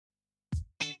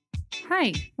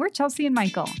Hi, we're Chelsea and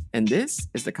Michael. And this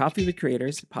is the Coffee with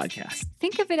Creators podcast.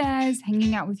 Think of it as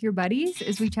hanging out with your buddies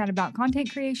as we chat about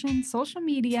content creation, social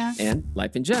media, and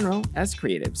life in general as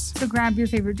creatives. So grab your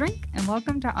favorite drink and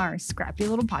welcome to our scrappy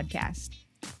little podcast.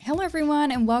 Hello,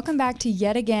 everyone, and welcome back to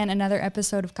yet again another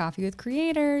episode of Coffee with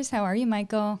Creators. How are you,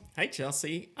 Michael? Hi,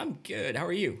 Chelsea. I'm good. How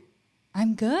are you?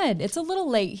 I'm good. It's a little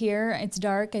late here. It's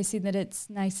dark. I see that it's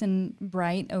nice and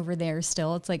bright over there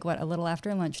still. It's like, a little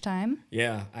after lunchtime?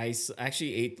 Yeah, I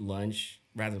actually ate lunch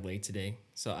rather late today,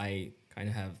 so I kind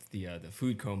of have the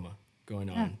food coma going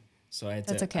on. So I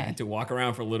had to walk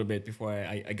around for a little bit before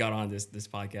I got on this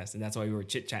podcast, and that's why we were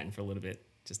chit-chatting for a little bit,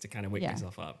 just to kind of wake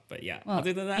myself up. But yeah,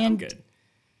 other than that, I'm good.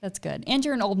 That's good. And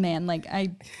you're an old man. Like,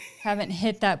 I haven't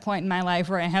hit that point in my life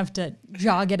where I have to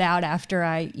jog it out after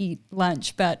I eat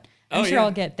lunch, but I'm sure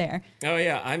I'll get there. Oh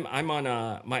yeah, I'm on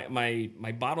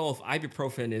my bottle of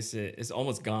ibuprofen is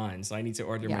almost gone, so I need to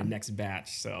order my next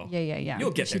batch. So yeah.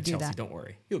 You'll get there, Chelsea. Don't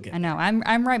worry, you'll get. I know.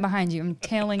 I'm right behind you. I'm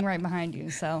tailing right behind you.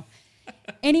 So,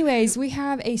 anyways, we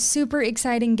have a super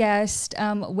exciting guest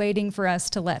waiting for us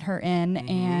to let her in,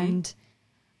 and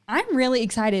I'm really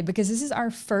excited because this is our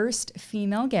first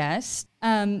female guest.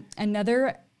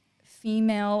 Another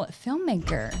female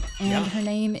filmmaker, and her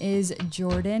name is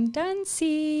Jordan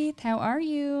Dunseith. How are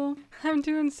you? I'm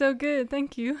doing so good,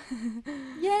 thank you.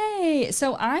 Yay!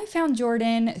 So I found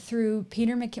Jordan through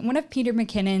one of Peter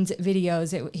McKinnon's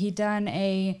videos. He done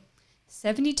a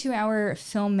 72-hour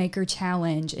filmmaker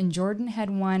challenge, and Jordan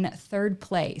had won third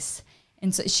place.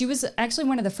 And so she was actually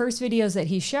one of the first videos that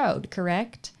he showed,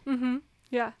 correct? Mm-hmm.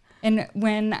 Yeah. And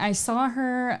when I saw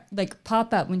her like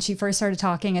pop up when she first started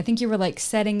talking, I think you were like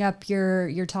setting up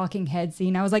your talking head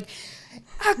scene. I was like,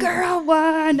 a girl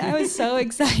won. I was so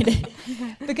excited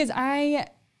because I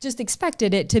just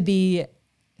expected it to be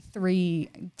three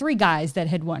guys that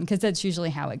had won, because that's usually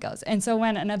how it goes. And so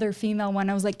when another female won,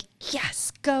 I was like,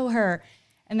 yes, go her.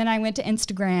 And then I went to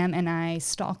Instagram and I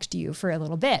stalked you for a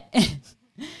little bit.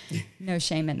 No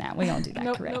shame in that. We all do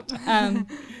that, correct? Nope.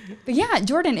 But yeah,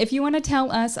 Jordan, if you want to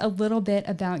tell us a little bit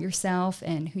about yourself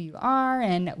and who you are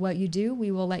and what you do, we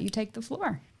will let you take the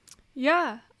floor.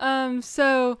 Yeah.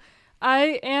 So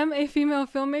I am a female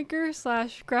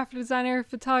filmmaker / graphic designer,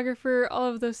 photographer, all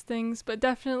of those things, but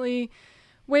definitely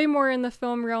way more in the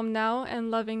film realm now and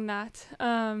loving that.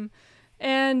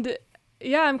 And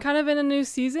yeah, I'm kind of in a new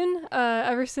season.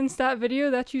 Ever since that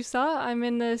video that you saw, I'm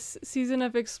in this season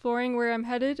of exploring where I'm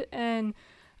headed and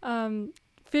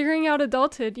figuring out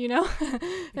adulthood,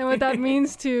 and what that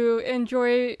means to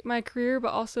enjoy my career, but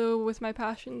also with my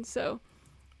passion. So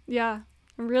yeah,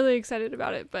 I'm really excited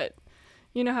about it, but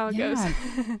you know how it goes.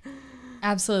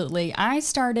 Absolutely. I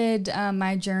started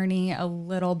my journey a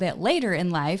little bit later in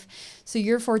life. So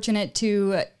you're fortunate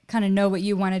to kind of know what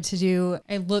you wanted to do.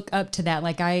 I look up to that.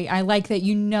 Like I like that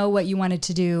you know what you wanted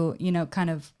to do, kind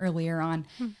of earlier on.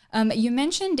 You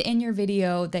mentioned in your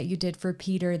video that you did for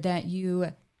Peter that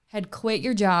you had quit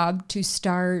your job to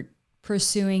start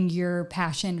pursuing your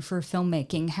passion for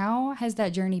filmmaking. How has that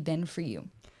journey been for you?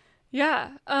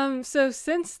 Yeah. So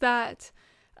since that,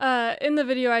 in the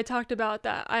video I talked about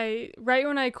that right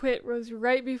when I quit was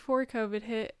right before COVID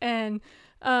hit, and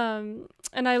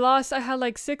I had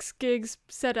like 6 gigs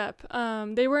set up.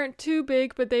 They weren't too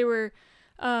big, but they were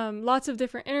lots of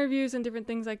different interviews and different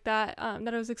things like that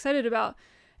that I was excited about.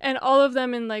 And all of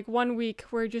them in like 1 week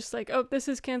were just like, oh, this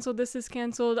is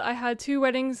canceled. I had 2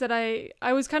 weddings that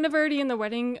I was kind of already in the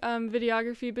wedding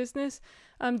videography business,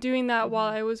 doing that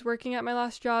while I was working at my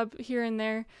last job here and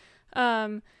there.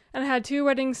 And I had 2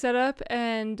 weddings set up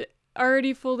and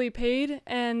already fully paid,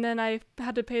 and then I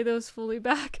had to pay those fully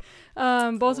back.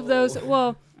 Both of those,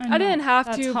 well, I didn't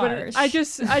have to, harsh. But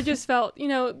I just felt,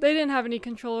 they didn't have any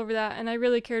control over that, and I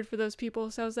really cared for those people.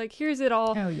 So I was like, here's it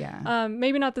all. Oh yeah.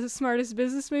 Maybe not the smartest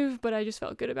business move, but I just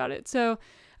felt good about it. So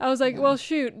I was like, well,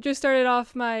 shoot, just started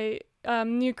off my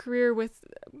new career with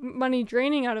money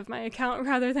draining out of my account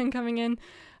rather than coming in.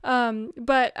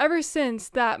 But ever since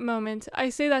that moment, I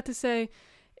say that to say,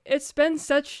 it's been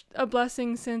such a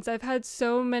blessing since I've had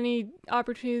so many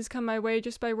opportunities come my way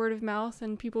just by word of mouth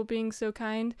and people being so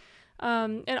kind.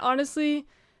 And honestly,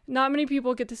 not many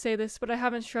people get to say this, but I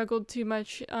haven't struggled too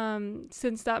much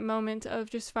since that moment of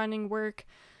just finding work.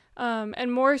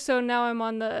 And more so now I'm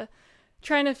on the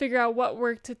trying to figure out what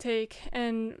work to take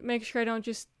and make sure I don't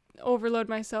just overload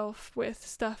myself with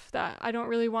stuff that I don't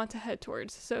really want to head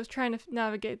towards. So I was trying to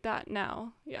navigate that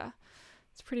now. Yeah.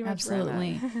 It's pretty much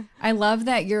absolutely. I love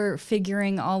that you're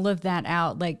figuring all of that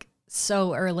out like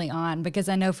so early on, because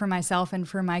I know for myself and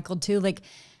for Michael too, like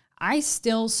I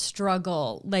still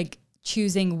struggle like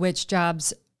choosing which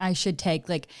jobs I should take.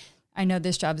 Like I know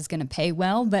this job is going to pay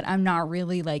well, but I'm not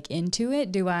really like into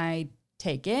it. Do I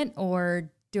take it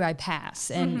or do I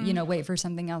pass and, wait for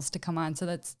something else to come on? So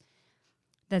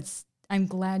that's, I'm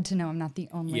glad to know I'm not the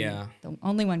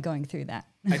only one going through that.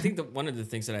 I think that one of the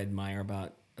things that I admire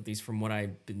about, at least from what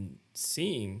I've been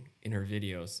seeing in her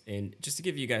videos, and just to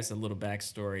give you guys a little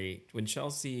backstory, when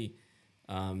Chelsea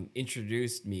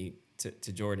introduced me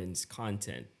to Jordan's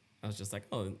content, I was just like,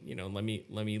 oh, let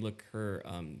me look her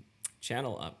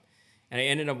channel up. And I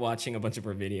ended up watching a bunch of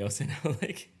her videos, and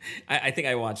I think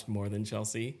I watched more than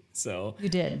Chelsea. So you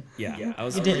did, yeah. I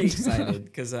was really excited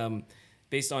because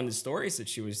based on the stories that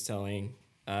she was telling,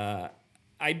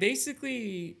 I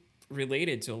basically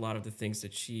related to a lot of the things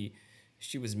that she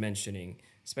was mentioning,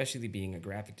 especially being a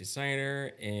graphic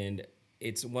designer. And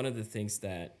it's one of the things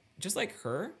that, just like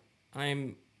her,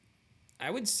 I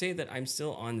would say that I'm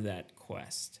still on that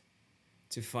quest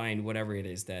to find whatever it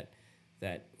is that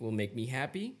will make me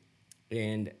happy,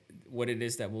 and what it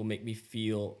is that will make me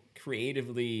feel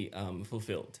creatively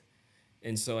fulfilled.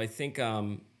 And so I think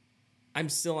I'm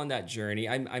still on that journey.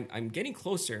 I'm getting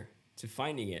closer to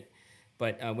finding it.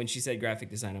 But when she said graphic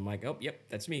design, I'm like, oh, yep,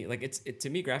 that's me. Like to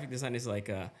me, graphic design is like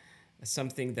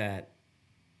something that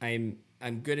I'm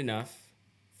good enough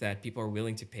that people are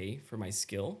willing to pay for my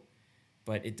skill,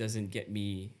 but it doesn't get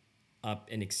me up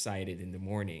and excited in the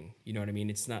morning. You know what I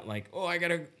mean? It's not like, oh, I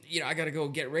gotta go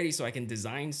get ready so I can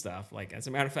design stuff. Like, as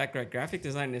a matter of fact, graphic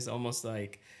design is almost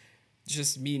like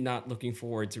just me not looking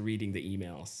forward to reading the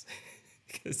emails.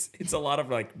 Because it's a lot of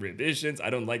like revisions. I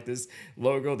don't like this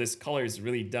logo. This color is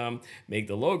really dumb. Make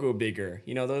the logo bigger.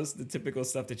 The typical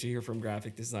stuff that you hear from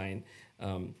graphic design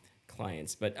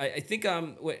clients. But I think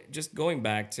just going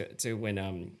back to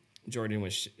when Jordan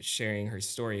was sharing her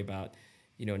story about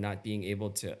not being able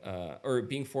to or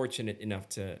being fortunate enough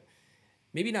to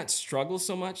maybe not struggle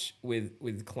so much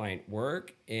with client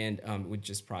work and with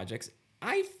just projects.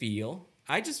 I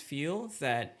just feel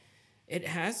that it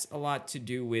has a lot to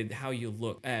do with how you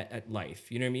look at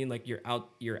life. You know what I mean? Like your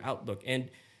outlook. And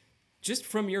just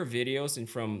from your videos and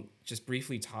from just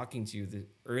briefly talking to you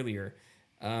earlier,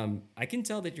 I can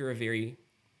tell that you're a very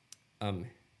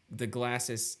the glass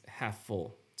is half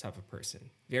full type of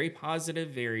person. Very positive,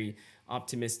 very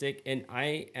optimistic. And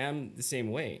I am the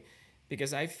same way,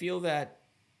 because I feel that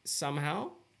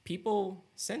somehow people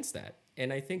sense that.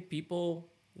 And I think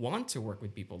people want to work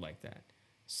with people like that.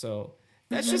 So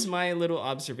that's just my little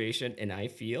observation, and I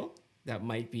feel that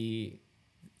might be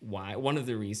one of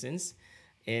the reasons.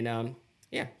 And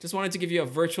just wanted to give you a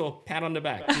virtual pat on the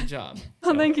back. Good job.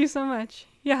 Oh, thank you so much.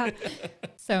 Yeah.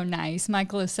 So nice.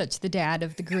 Michael is such the dad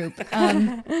of the group.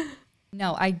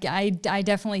 No, I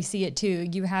definitely see it too.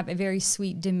 You have a very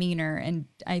sweet demeanor, and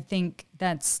I think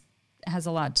has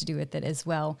a lot to do with it as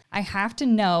well. I have to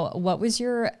know, what was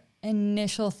your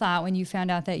initial thought when you found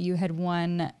out that you had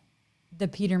won the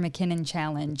Peter McKinnon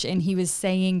Challenge and he was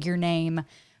saying your name?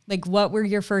 Like, what were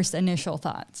your first initial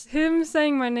thoughts? Him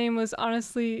saying my name was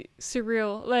honestly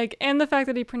surreal. Like, and the fact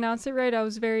that he pronounced it right, I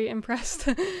was very impressed.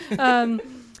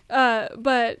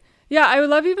 But yeah, I would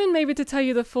love even maybe to tell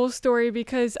you the full story,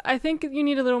 because I think you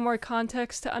need a little more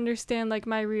context to understand like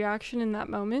my reaction in that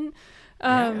moment.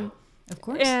 Of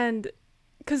course. And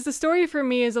because the story for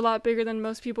me is a lot bigger than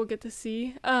most people get to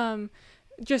see,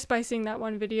 just by seeing that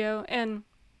one video. And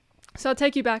so I'll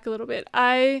take you back a little bit.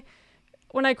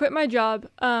 When I quit my job,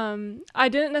 I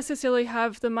didn't necessarily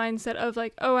have the mindset of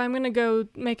like, oh, I'm going to go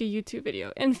make a YouTube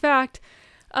video. In fact,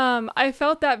 I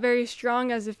felt that very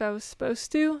strong, as if I was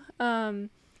supposed to.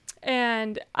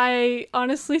 And I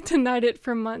honestly denied it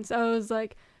for months. I was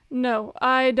like, no,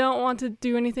 I don't want to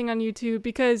do anything on YouTube,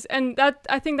 because, and that,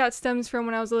 I think that stems from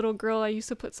when I was a little girl. I used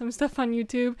to put some stuff on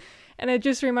YouTube, and it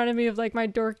just reminded me of like my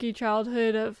dorky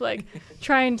childhood of like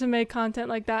trying to make content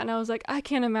like that. And I was like, I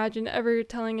can't imagine ever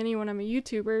telling anyone I'm a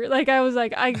YouTuber. Like, I was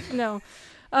like, I don't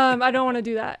want to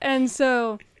do that. And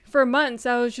so for months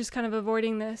I was just kind of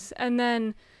avoiding this. And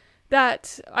then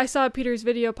that I saw Peter's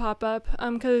video pop up,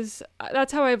 because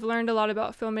that's how I've learned a lot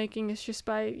about filmmaking, is just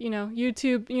by,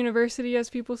 YouTube University, as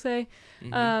people say.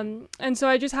 Mm-hmm. And so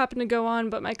I just happened to go on,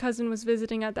 but my cousin was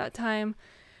visiting at that time.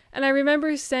 And I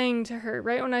remember saying to her,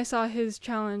 right when I saw his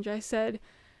challenge, I said,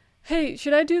 hey,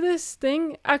 should I do this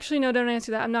thing? Actually, no, don't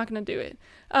answer that. I'm not going to do it.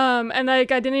 And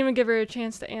like, I didn't even give her a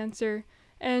chance to answer.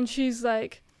 And she's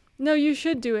like, no, you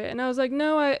should do it. And I was like,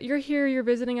 no, you're here, you're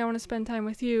visiting, I want to spend time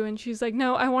with you. And she's like,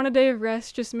 no, I want a day of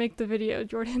rest, just make the video,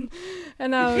 Jordan.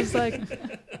 And I was like,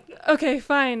 okay,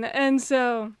 fine. And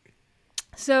so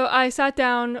I sat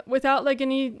down without like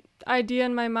any idea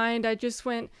in my mind. I just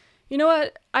went, you know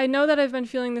what? I know that I've been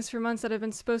feeling this for months, that I've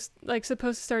been supposed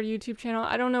to start a YouTube channel.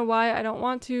 I don't know why, I don't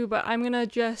want to, but I'm going to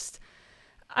just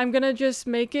I'm going to just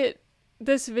make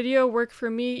this video work for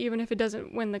me, even if it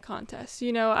doesn't win the contest.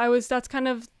 You know, that's kind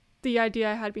of the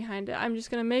idea I had behind it. I'm just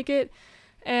going to make it.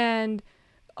 And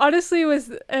honestly,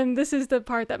 and this is the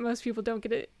part that most people don't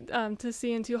get to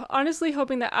see into, honestly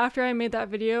hoping that after I made that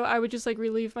video, I would just like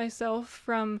relieve myself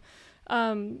from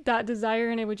that desire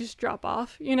and it would just drop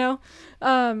off, you know?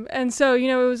 And so, you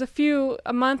know, it was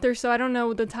a month or so, I don't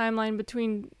know the timeline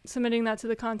between submitting that to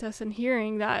the contest and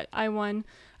hearing that I won,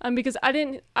 because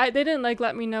they didn't like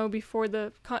let me know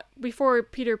before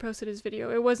Peter posted his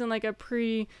video. It wasn't like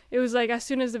it was like as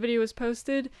soon as the video was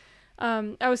posted,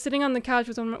 I was sitting on the couch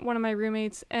with one of my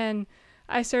roommates and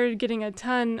I started getting a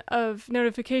ton of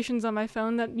notifications on my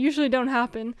phone that usually don't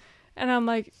happen. And I'm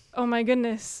like, oh my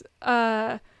goodness.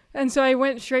 And so I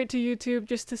went straight to YouTube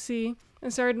just to see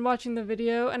and started watching the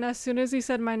video. And as soon as he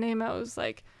said my name, I was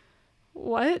like,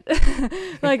 what?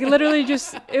 Like literally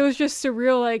it was just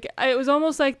surreal. Like it was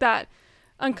almost like that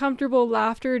uncomfortable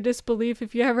laughter, disbelief.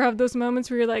 If you ever have those moments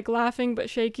where you're like laughing, but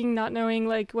shaking, not knowing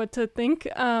like what to think.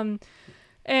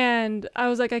 And I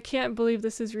was like, I can't believe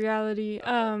this is reality.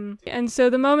 And so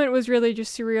the moment was really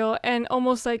just surreal and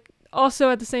almost like also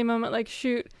at the same moment, like,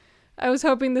 shoot, I was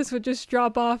hoping this would just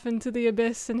drop off into the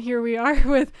abyss. And here we are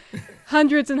with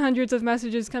hundreds and hundreds of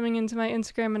messages coming into my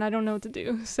Instagram and I don't know what to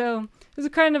do. So it was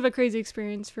kind of a crazy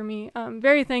experience for me.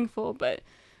 Very thankful, but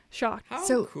shocked.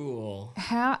 How cool.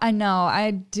 I know.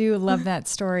 I do love that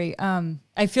story.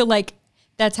 I feel like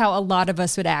that's how a lot of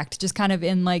us would act, just kind of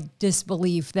in like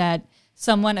disbelief that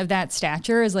someone of that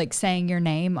stature is like saying your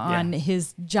name on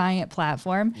his giant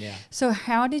platform. Yeah. So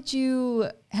how did you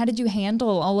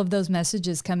handle all of those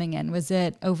messages coming in? Was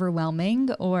it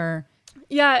overwhelming or?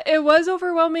 Yeah, it was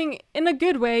overwhelming in a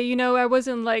good way. You know, I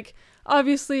wasn't like,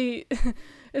 obviously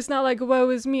it's not like,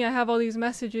 woe is me, I have all these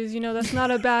messages, you know, that's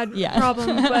not a bad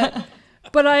problem.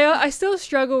 But I still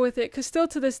struggle with it because still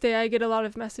to this day I get a lot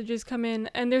of messages come in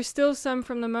and there's still some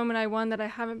from the moment I won that I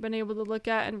haven't been able to look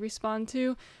at and respond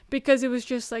to because it was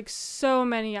just like so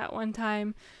many at one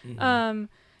time. Mm-hmm.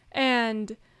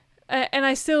 And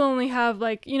I still only have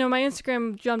like, you know, my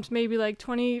Instagram jumped maybe like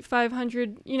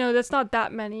 2,500, you know, that's not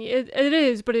that many. It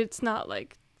is, but it's not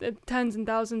like tens and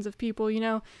thousands of people, you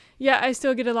know. Yeah, I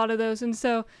still get a lot of those. And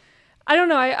so I don't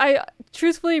know. I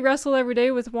truthfully wrestle every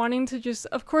day with wanting to just,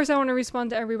 of course, I want to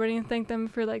respond to everybody and thank them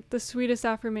for like the sweetest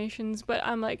affirmations. But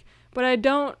I'm like, but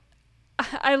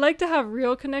I like to have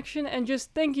real connection and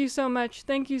just thank you so much.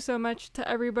 Thank you so much to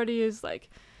everybody is like,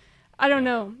 I don't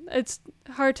know. It's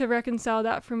hard to reconcile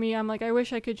that for me. I'm like, I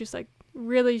wish I could just like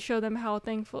really show them how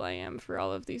thankful I am for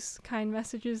all of these kind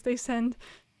messages they send.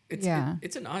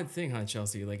 It's an odd thing, huh,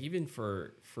 Chelsea? Like even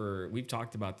for we've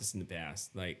talked about this in the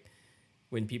past, like,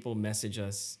 when people message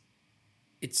us,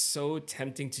 it's so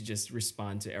tempting to just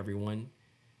respond to everyone.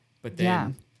 But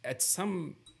then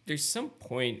there's some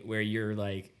point where you're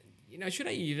like, you know, should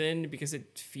I even? Because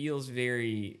it feels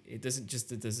it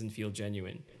doesn't feel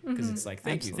genuine. Because it's like,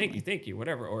 thank you,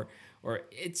 whatever. Or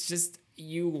it's just,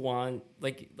 you want,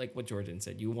 like what Jordan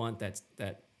said, you want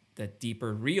that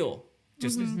deeper real,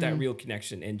 just that real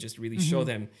connection and just really show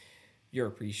them your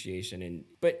appreciation.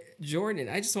 But Jordan,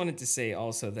 I just wanted to say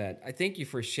also that I thank you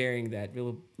for sharing that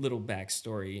little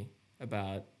backstory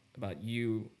about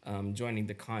you joining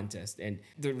the contest. And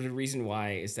the reason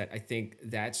why is that I think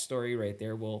that story right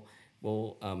there will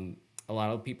a lot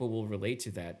of people will relate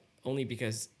to that, only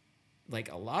because like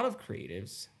a lot of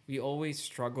creatives, we always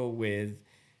struggle with,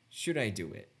 should I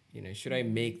do it? You know, should I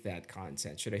make that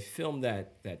content? Should I film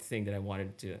that thing that I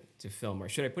wanted to film, or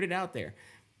should I put it out there?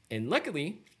 And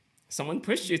luckily, someone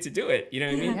pushed you to do it. You know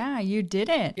what I mean? Yeah, you did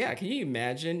it. Yeah. Can you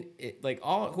imagine it? Like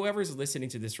whoever's listening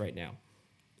to this right now,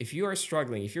 if you are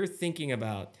struggling, if you're thinking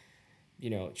about, you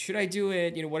know, should I do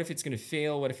it? You know, what if it's going to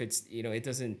fail? What if it's, you know, it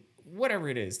doesn't, whatever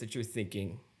it is that you're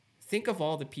thinking, think of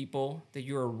all the people that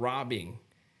you are robbing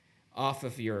off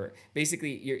of the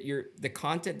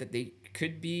content that they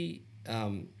could be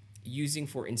using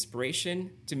for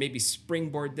inspiration to maybe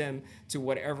springboard them to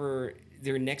whatever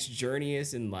their next journey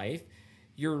is in life.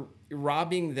 You're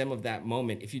robbing them of that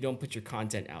moment if you don't put your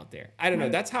content out there. I don't know.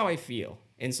 That's how I feel.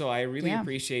 And so I really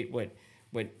appreciate what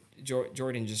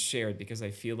Jordan just shared, because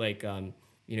I feel like,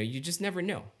 you know, you just never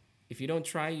know. If you don't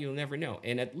try, you'll never know.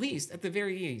 And at the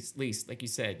very least, like you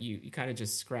said, you kind of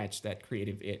just scratch that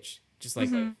creative itch. Just like,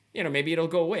 you know, maybe it'll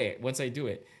go away once I do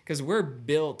it. Because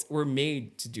we're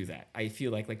made to do that. I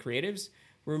feel like creatives,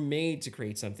 we're made to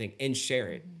create something and share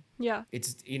it. Yeah.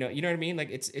 It's, you know what I mean?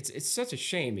 Like it's such a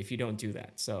shame if you don't do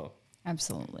that. So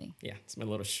absolutely. Yeah. It's my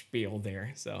little spiel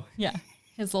there. So yeah,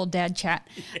 his little dad chat.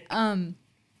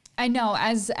 I know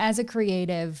as a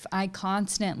creative, I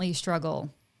constantly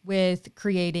struggle with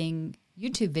creating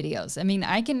YouTube videos. I mean,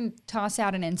 I can toss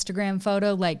out an Instagram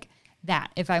photo like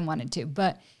that if I wanted to,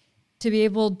 but to be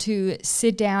able to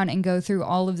sit down and go through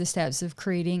all of the steps of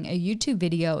creating a YouTube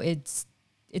video, it's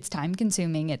time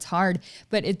consuming, it's hard,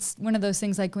 but it's one of those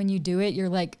things like when you do it, you're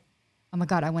like, oh my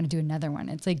God, I want to do another one.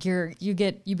 It's like you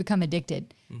become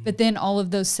addicted, but then all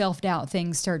of those self-doubt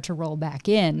things start to roll back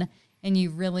in, and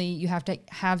you have to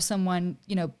have someone,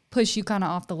 push you kind of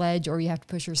off the ledge, or you have to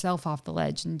push yourself off the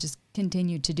ledge and just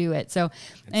continue to do it. So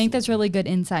absolutely. I think that's really good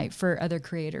insight for other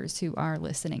creators who are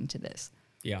listening to this.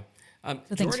 Yeah. So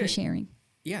thanks for sharing.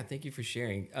 Yeah, thank you for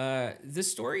sharing. The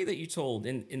story that you told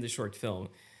in the short film,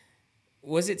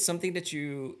 was it something that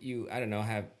you I don't know,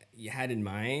 you had in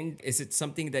mind? Is it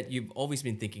something that you've always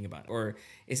been thinking about, or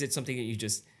is it something that you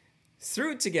just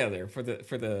threw together for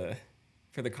the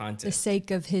contest? The sake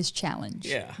of his challenge.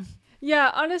 Yeah.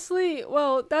 Yeah, honestly,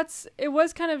 well, it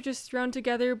was kind of just thrown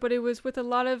together, but it was with a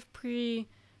lot of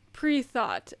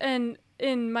pre-thought and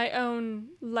in my own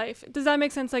life. Does that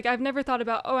make sense? Like, I've never thought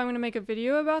about, I'm going to make a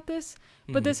video about this,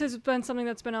 but this has been something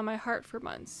that's been on my heart for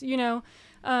months,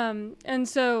 and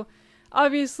so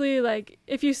obviously, like,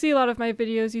 if you see a lot of my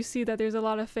videos, you see that there's a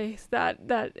lot of faith that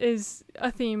is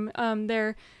a theme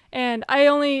there. And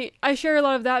I share a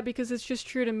lot of that because it's just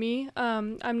true to me.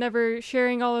 I'm never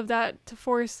sharing all of that to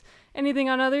force anything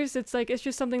on others. It's like, it's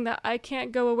just something that I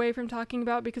can't go away from talking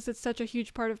about because it's such a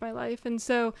huge part of my life. And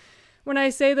so when I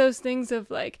say those things of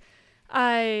like,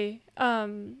 when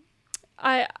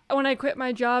I quit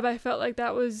my job, I felt like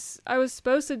I was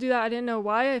supposed to do that. I didn't know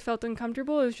why. I felt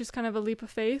uncomfortable. It was just kind of a leap of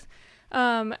faith.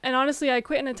 And honestly, I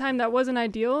quit in a time that wasn't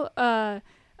ideal.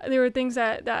 There were things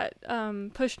that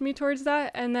pushed me towards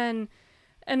that. And then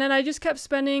I just kept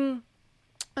spending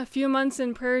a few months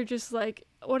in prayer, just like,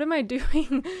 what am I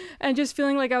doing? And just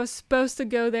feeling like I was supposed to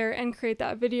go there and create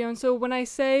that video. And so when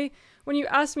you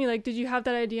asked me, like, did you have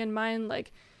that idea in mind?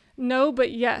 Like, no,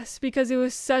 but yes, because it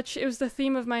was the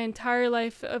theme of my entire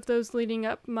life of those leading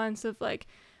up months of like,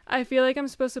 I feel like I'm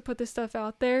supposed to put this stuff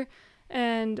out there.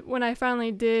 And when I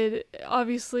finally did,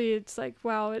 obviously it's like,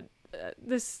 wow,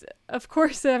 this, of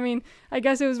course, I mean, I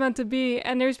guess it was meant to be.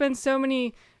 And there's been so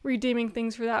many redeeming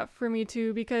things for that for me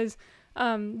too, because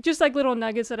just like little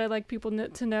nuggets that I'd like people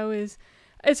to know is,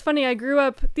 it's funny, I grew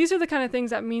up, these are the kind of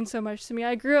things that mean so much to me.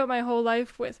 I grew up my whole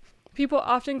life with people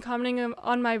often commenting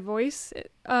on my voice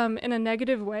in a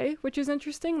negative way, which is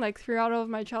interesting, like throughout all of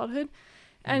my childhood.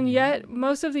 And yet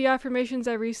most of the affirmations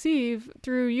I receive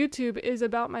through YouTube is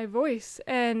about my voice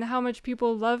and how much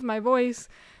people love my voice.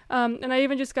 And I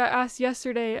even just got asked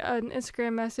yesterday, an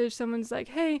Instagram message, someone's like,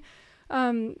 hey,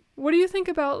 what do you think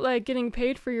about like getting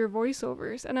paid for your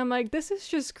voiceovers? And I'm like, this is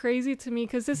just crazy to me,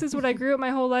 because this is what I grew up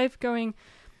my whole life going,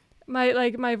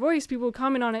 my voice, people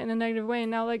comment on it in a negative way.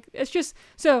 And now like, it's just,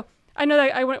 so I know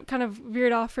that I went kind of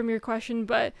veered off from your question,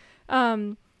 but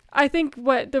I think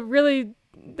what the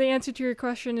answer to your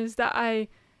question is that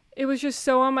it was just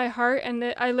so on my heart, and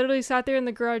that I literally sat there in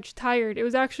the garage tired. It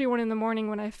was actually 1 a.m.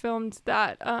 when I filmed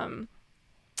that,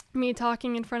 me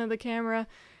talking in front of the camera,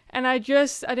 and I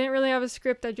didn't really have a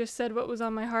script. I just said what was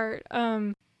on my heart.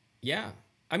 Yeah.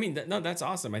 I mean, that's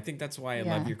awesome. I think that's why I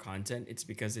love your content. It's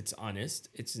because it's honest,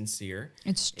 it's sincere.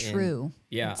 It's true.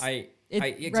 Yeah. It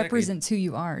exactly represents who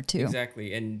you are too.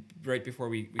 Exactly. And right before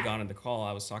we got on the call,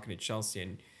 I was talking to Chelsea,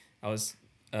 and I was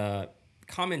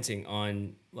commenting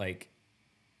on like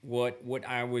what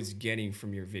I was getting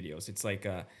from your videos. It's like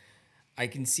I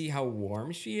can see how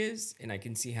warm she is, and I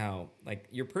can see how like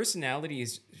your personality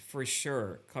is for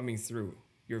sure coming through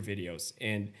your videos.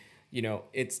 And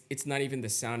it's not even the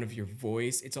sound of your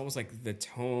voice. It's almost like the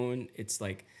tone. It's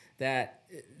like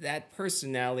that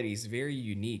personality is very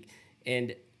unique.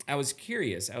 And I was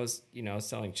curious. I was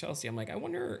telling Chelsea, I'm like, I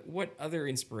wonder what other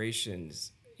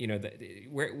inspirations,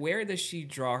 where does she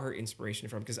draw her inspiration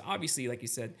from? Because obviously, like you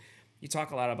said, you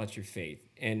talk a lot about your faith,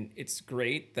 and it's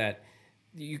great that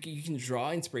you can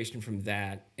draw inspiration from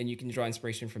that, and you can draw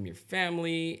inspiration from your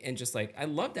family. And just like, I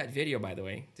love that video, by the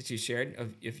way, that you shared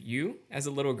of you as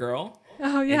a little girl.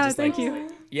 Oh yeah, thank you.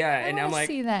 Yeah, and I'm like,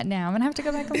 see that now. I'm gonna have to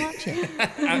go back and watch it.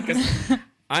 Because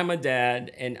I'm a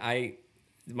dad, and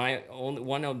my only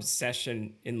one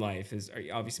obsession in life is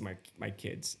obviously my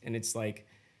kids. And it's like,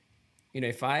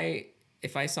 if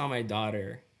I saw my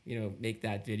daughter, make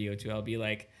that video too, I'll be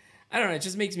like, I don't know, it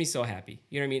just makes me so happy.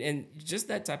 You know what I mean? And just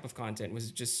that type of content was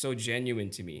just so genuine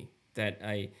to me that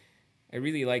I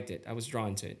really liked it. I was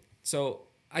drawn to it. So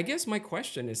I guess my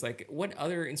question is like, what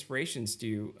other inspirations do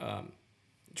you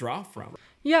draw from?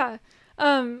 Yeah.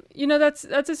 That's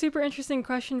a super interesting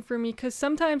question for me, because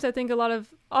sometimes I think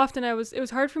often it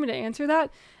was hard for me to answer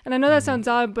that. And I know that sounds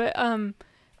odd, but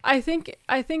I think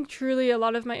truly a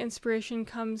lot of my inspiration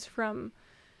comes from,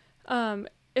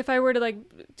 if I were to like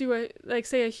do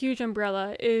say a huge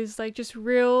umbrella, is like just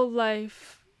real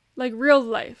life,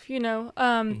 you know,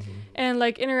 and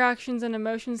like interactions and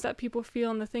emotions that people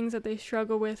feel and the things that they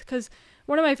struggle with. Because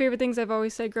one of my favorite things I've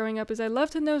always said growing up is I love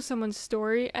to know someone's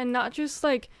story, and not just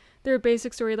like their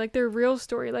basic story, like their real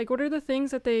story. Like, what are the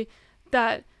things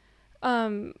that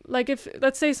like if,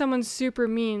 let's say someone's super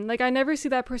mean, like I never see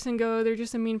that person go, they're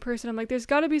just a mean person. I'm like, there's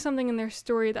got to be something in their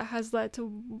story that has led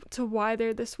to why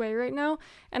they're this way right now.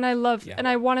 And I love, and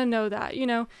I want to know that, you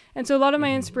know? And so a lot of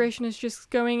my inspiration is just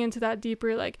going into that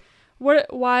deeper, like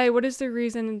what is the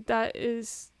reason that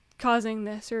is causing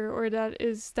this, or that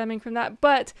is stemming from that.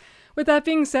 But with that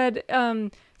being said,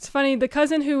 it's funny, the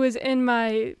cousin who was in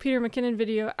my Peter McKinnon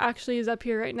video actually is up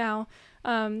here right now.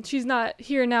 She's not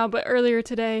here now, but earlier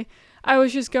today, I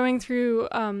was just going through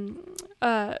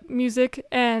music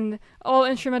and all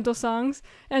instrumental songs,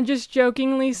 and just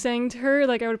jokingly saying to her,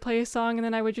 like I would play a song and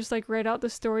then I would just like write out the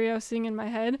story I was seeing in my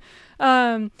head.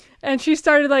 And she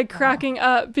started like cracking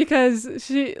up, because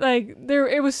she like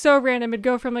it was so random. It'd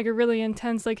go from like a really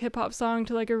intense like hip hop song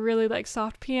to like a really like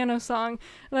soft piano song.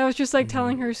 And I was just like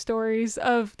telling her stories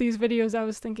of these videos I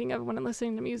was thinking of when I'm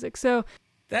listening to music. So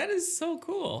that is so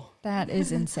cool. That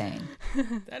is insane.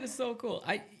 That is so cool.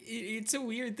 It's a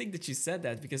weird thing that you said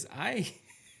that, because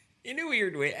in a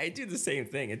weird way, I do the same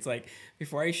thing. It's like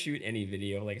before I shoot any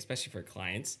video, like especially for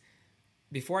clients,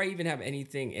 before I even have any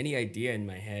idea in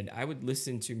my head, I would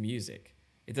listen to music.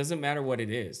 It doesn't matter what it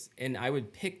is, and I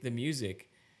would pick the music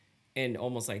and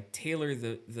almost like tailor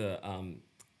the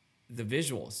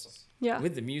visuals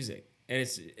with the music, and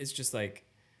it's just like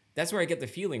that's where I get the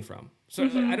feeling from. So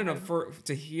I don't know,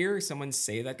 to hear someone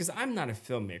say that, because I'm not a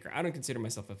filmmaker. I don't consider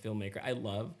myself a filmmaker. I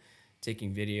love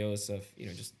taking videos of, you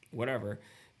know, just whatever.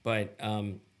 But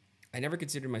I never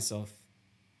considered myself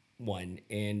one.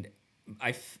 And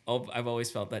I've always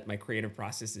felt that my creative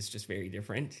process is just very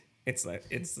different. It's like,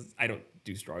 I don't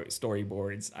do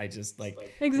storyboards. I just like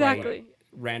write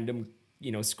random,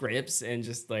 you know, scripts and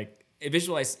just like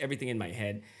visualize everything in my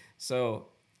head. So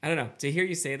I don't know, to hear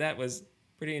you say that was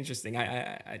pretty interesting.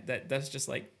 That's just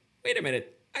like, wait a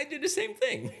minute, I did the same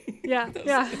thing. Yeah,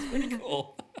 that's pretty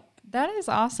cool. That is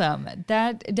awesome.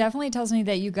 That definitely tells me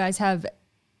that you guys have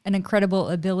an incredible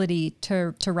ability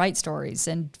to write stories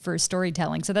and for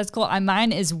storytelling. So that's cool.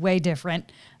 Mine is way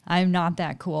different. I'm not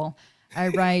that cool. I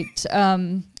write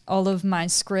all of my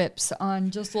scripts on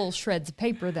just little shreds of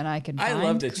paper that I can find. I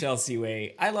love the Chelsea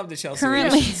way.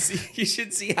 Currently, you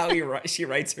should see how she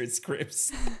writes her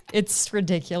scripts. It's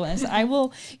ridiculous. I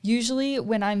will usually,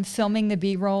 when I'm filming the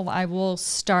B-roll, I will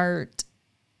start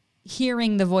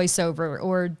hearing the voiceover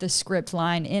or the script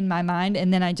line in my mind,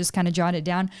 and then I just kind of jot it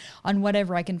down on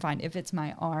whatever I can find. If it's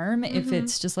my arm, if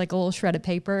it's just like a little shred of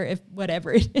paper, if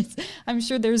whatever it is. I'm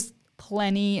sure there's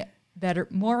plenty better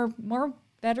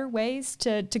ways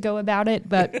to go about it,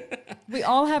 but we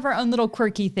all have our own little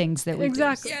quirky things that we do.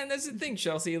 Yeah, and that's the thing,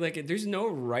 Chelsea. Like, there's no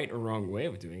right or wrong way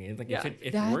of doing it. Like, if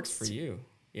it works for you,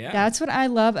 that's what I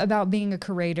love about being a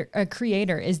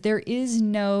creator is there is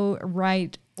no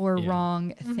right or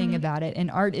wrong thing about it, and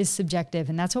art is subjective,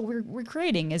 and that's what we're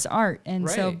creating is art, and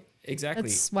so exactly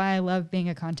that's why I love being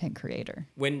a content creator.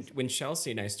 When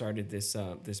Chelsea and I started this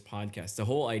podcast, the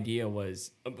whole idea was,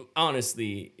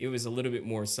 honestly, it was a little bit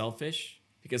more selfish,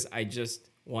 because I just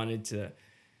wanted to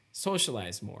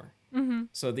socialize more.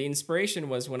 So the inspiration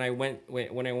was when I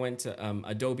went to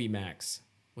Adobe Max.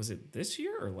 Was it this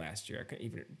year or last year? I can't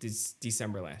even.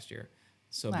 December last year.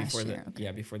 So before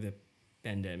the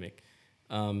pandemic.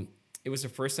 It was the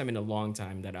first time in a long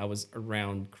time that I was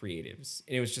around creatives,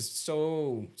 and it was just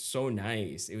so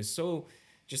nice. It was so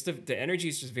just the energy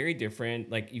is just very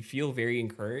different. Like, you feel very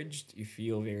encouraged. You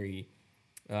feel very.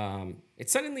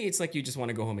 It's like you just want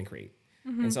to go home and create.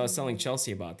 And so I was telling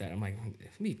Chelsea about that. I'm like, it'd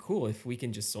be cool if we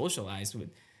can just socialize with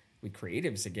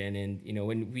creatives again. And, you know,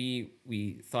 when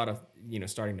we thought of, you know,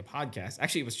 starting the podcast,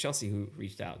 actually it was Chelsea who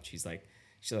reached out. She's like,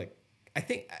 I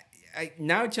think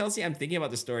now, Chelsea, I'm thinking about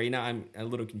the story. Now I'm a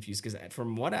little confused, because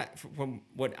from what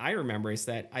I remember is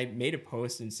that I made a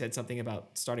post and said something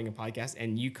about starting a podcast,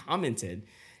 and you commented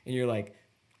and you're like,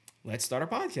 let's start a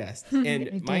podcast.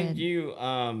 And mind you,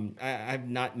 I've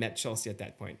not met Chelsea at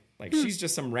that point. Like, she's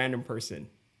just some random person.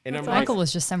 And I'm like, Michael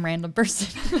was just some random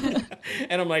person.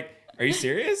 And I'm like, are you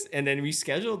serious? And then we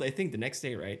scheduled, I think, the next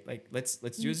day, right? Like, let's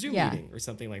do a Zoom meeting or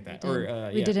something like that.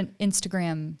 We did an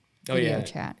Instagram video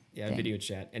chat. Yeah, thing. Video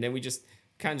chat. And then we just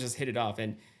kind of just hit it off.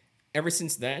 And ever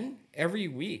since then, every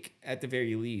week at the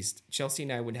very least, Chelsea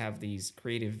and I would have these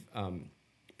creative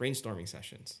brainstorming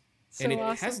sessions. So and it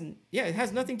awesome.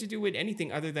 has nothing to do with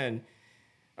anything other than,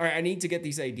 all right, I need to get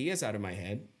these ideas out of my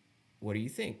head. What do you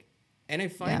think? And I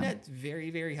find that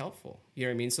very, very helpful. You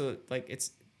know what I mean? So like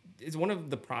it's one of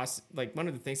the one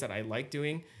of the things that I like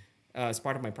doing as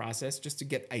part of my process, just to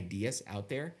get ideas out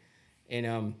there.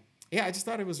 And I just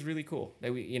thought it was really cool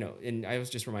that we, and I was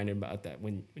just reminded about that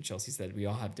when Chelsea said we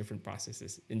all have different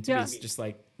processes. And to me, it's just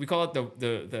like, we call it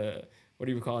the what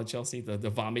do you call it, Chelsea? The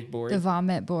vomit board. The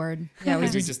vomit board. Yeah, we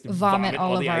just vomit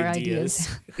all of our ideas.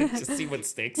 Just see what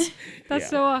sticks. That's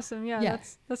so awesome. Yeah.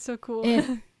 That's so cool.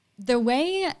 The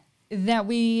way that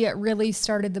we really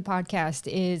started the podcast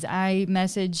is I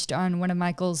messaged on one of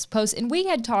Michael's posts, and we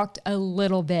had talked a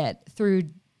little bit through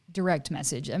direct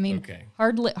message. I mean,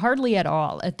 hardly at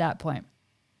all at that point.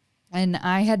 And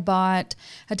I had bought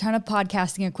a ton of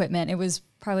podcasting equipment. It was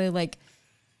probably like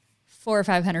 $400 or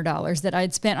 $500 that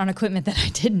I'd spent on equipment that I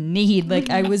didn't need. Like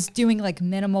I was doing like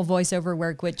minimal voiceover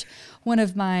work, which one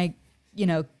of my,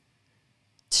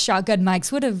 shotgun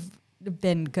mics would have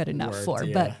been good enough for.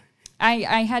 Yeah. But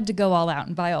I had to go all out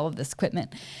and buy all of this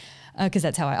equipment because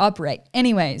that's how I operate.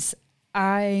 Anyways,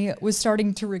 I was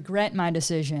starting to regret my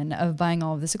decision of buying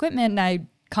all of this equipment, and I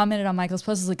commented on Michael's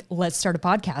post, I was like, let's start a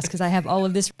podcast because I have all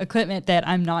of this equipment that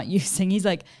I'm not using. He's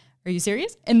like, are you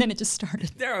serious? And then it just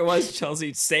started. There I was,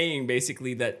 Chelsea, saying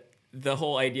basically that the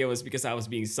whole idea was because I was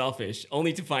being selfish,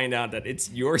 only to find out that it's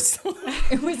your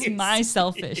selfishness. It was my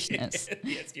selfishness.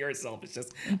 It's your selfishness.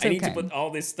 I need to put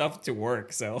all this stuff to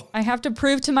work, so. I have to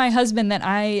prove to my husband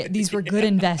that these were good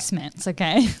investments,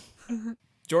 okay?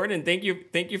 Jordan, thank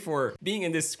you for being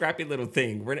in this scrappy little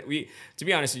thing. We to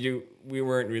be honest with you, we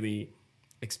weren't really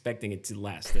expecting it to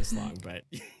last this long, but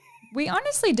we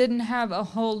honestly didn't have a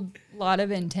whole lot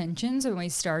of intentions when we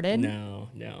started. No.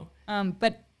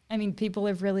 But I mean, people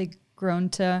have really grown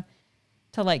to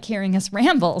like hearing us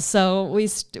ramble. So we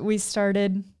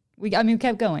started. We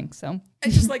kept going. So I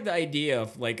just like the idea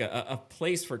of like a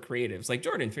place for creatives, like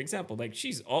Jordan, for example. Like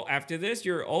she's all after this,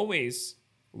 you're always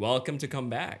welcome to come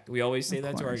back. We always say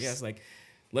that to our guests, like,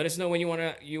 let us know when you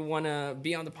wanna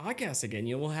be on the podcast again.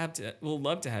 We'll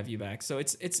love to have you back. So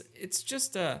it's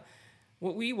just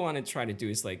what we want to try to do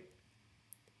is like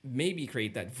maybe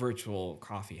create that virtual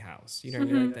coffee house,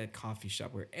 like that coffee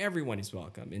shop where everyone is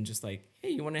welcome, and just like, hey,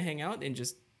 you want to hang out and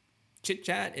just chit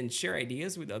chat and share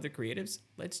ideas with other creatives?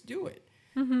 Let's do it.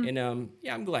 And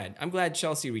I'm glad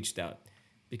Chelsea reached out,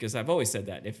 because I've always said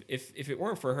that if it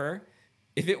weren't for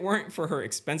her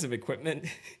expensive equipment,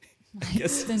 I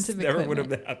guess it never would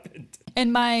have happened.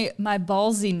 And my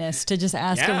ballsiness to just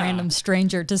ask a random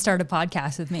stranger to start a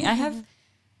podcast with me. I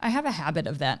have a habit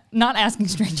of that. Not asking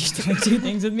strangers to like do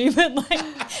things with me, but like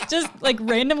just like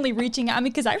randomly reaching out. I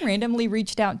mean, because I randomly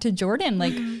reached out to Jordan,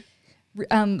 like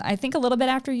I think a little bit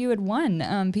after you had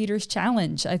won Peter's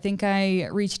challenge. I think I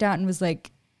reached out and was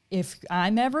like, if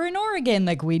I'm ever in Oregon,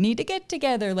 like we need to get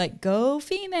together, like go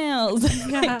females,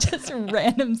 like just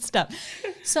random stuff.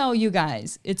 So you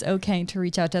guys, it's okay to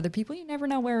reach out to other people. You never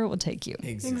know where it will take you.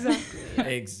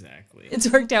 Exactly. It's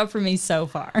worked out for me so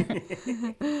far.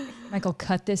 Michael,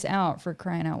 cut this out, for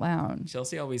crying out loud.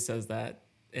 Chelsea always says that,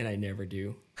 and I never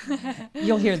do.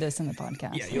 You'll hear this in the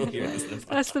podcast. Yeah, you'll hear this in the podcast.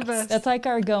 That's the best. That's like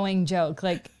our going joke.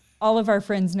 Like all of our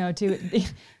friends know too.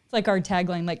 It's like our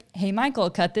tagline, like, hey, Michael,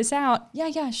 cut this out.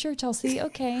 Yeah, sure, Chelsea.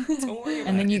 Okay. Don't worry about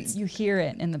and then you hear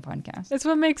it in the podcast. That's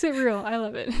what makes it real. I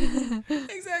love it.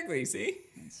 Exactly. See?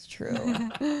 It's true.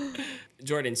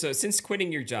 Jordan, so since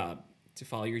quitting your job to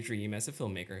follow your dream as a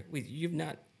filmmaker, wait, have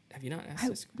you not asked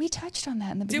this? We touched on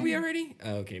that in the beginning. Did we already?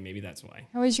 Oh, okay, maybe that's why.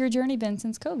 How has your journey been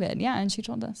since COVID? Yeah, and she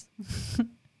told us.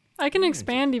 I can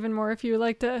expand even more if you would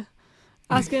like to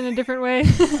ask it in a different way.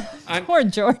 Poor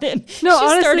Jordan. No,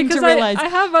 honestly, because I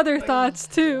have other thoughts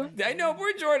too. I know,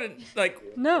 poor Jordan.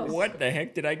 Like, no, what the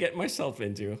heck did I get myself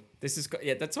into?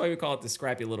 That's why we call it the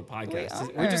scrappy little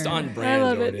podcast. We're just on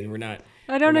brand, Jordan. It. We're not.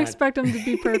 I don't expect them to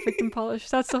be perfect and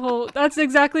polished. That's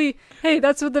exactly. Hey,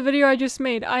 that's what the video I just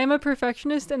made. I am a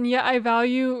perfectionist, and yet I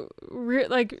value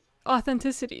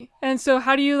authenticity. And so,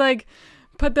 how do you like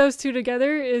put those two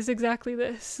together? Is exactly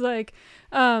this. Like,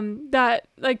 that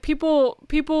like people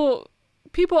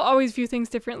always view things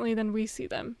differently than we see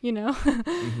them.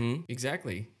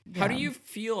 Exactly. Yeah. How do you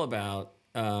feel about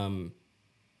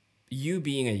you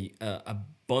being a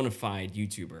bona fide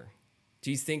YouTuber? Do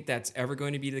you think that's ever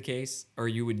going to be the case, or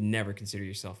you would never consider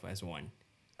yourself as one?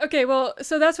 Okay, well,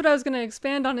 so that's what I was going to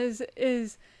expand on is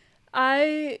it's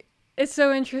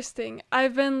so interesting.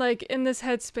 I've been like in this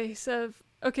headspace of,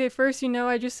 okay, first,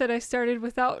 I just said I started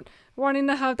without wanting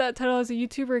to have that title as a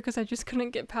YouTuber because I just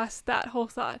couldn't get past that whole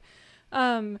thought.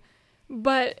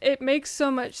 But it makes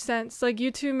so much sense. Like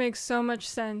YouTube makes so much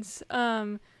sense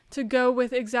to go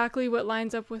with exactly what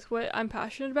lines up with what I'm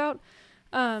passionate about.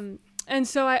 And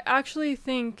so I actually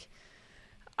think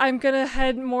I'm going to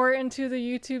head more into the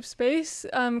YouTube space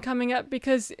coming up,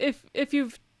 because if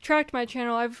you've tracked my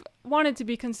channel, I've wanted to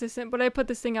be consistent, but I put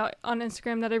this thing out on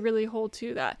Instagram that I really hold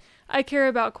to, that I care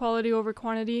about quality over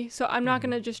quantity. So I'm not going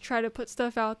to just try to put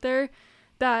stuff out there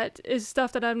that is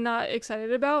stuff that I'm not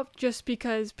excited about just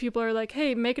because people are like,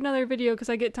 hey, make another video, because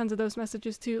I get tons of those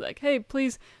messages too, like, hey,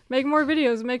 please make more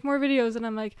videos. And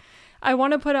I'm like, I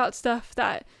want to put out stuff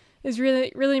that is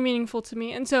really, really meaningful to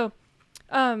me. And so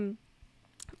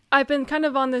I've been kind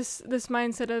of on this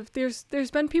mindset of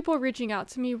there's been people reaching out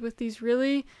to me with these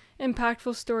really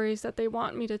impactful stories that they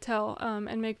want me to tell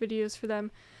and make videos for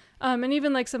them. And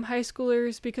even like some high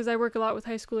schoolers, because I work a lot with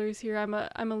high schoolers here.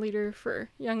 I'm a leader for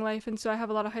Young Life, and so I have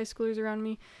a lot of high schoolers around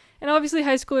me. And obviously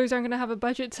high schoolers aren't going to have a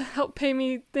budget to help pay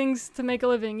me things to make a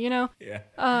living, you know? Yeah.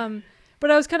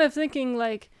 But I was kind of thinking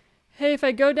like, hey, if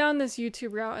I go down this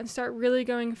YouTube route and start really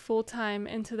going full time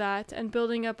into that and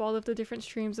building up all of the different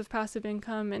streams of passive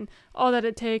income and all that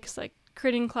it takes, like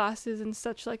creating classes and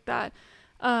such like that,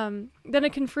 then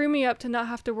it can free me up to not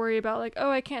have to worry about like, oh,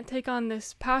 I can't take on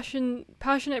this passionate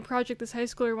project this high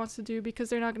schooler wants to do because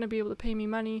they're not going to be able to pay me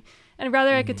money. And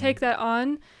rather I could take that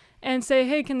on and say,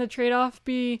 hey, can the trade-off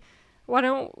be,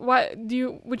 would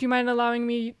you mind allowing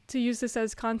me to use this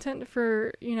as content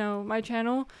for, my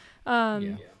channel?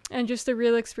 And just the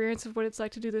real experience of what it's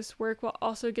like to do this work, while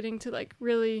also getting to like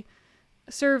really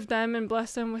serve them and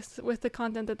bless them with the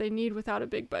content that they need without a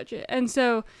big budget. And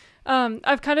so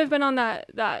I've kind of been on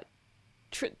that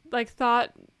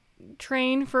thought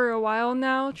train for a while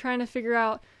now, trying to figure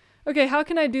out, okay, how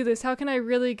can I do this? How can I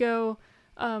really go,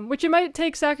 which it might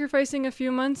take sacrificing a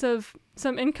few months of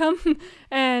some income.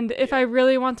 And if I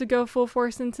really want to go full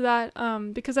force into that,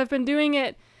 because I've been doing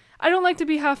it, I don't like to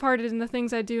be half-hearted in the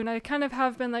things I do. And I kind of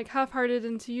have been like half-hearted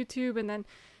into YouTube, and then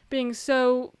being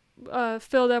so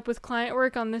filled up with client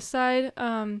work on this side.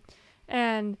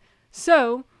 And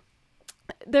so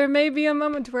there may be a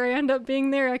moment where I end up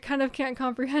being there. I kind of can't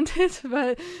comprehend it,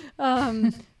 but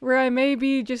where I may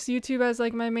be just YouTube as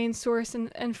like my main source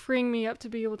and freeing me up to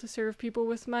be able to serve people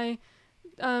with my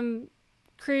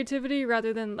creativity,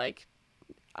 rather than like,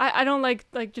 I don't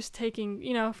like just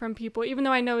taking, from people, even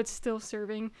though I know it's still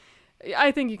serving.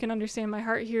 I think you can understand my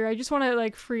heart here. I just want to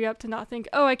like free up to not think,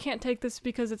 oh, I can't take this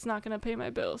because it's not going to pay my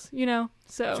bills,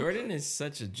 So Jordan is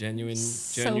such a genuinely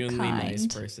nice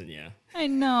person. Yeah. I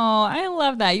know. I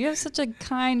love that. You have such a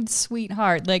kind, sweet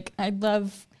heart. Like, I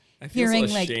love hearing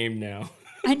so ashamed now.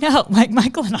 I know. Like,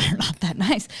 Michael and I are not that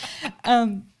nice.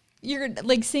 You're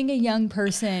like seeing a young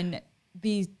person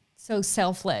be so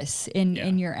selfless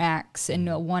in your acts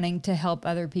and wanting to help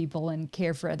other people and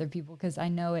care for other people. Because I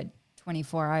know at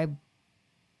 24, I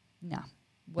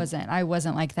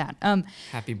wasn't like that.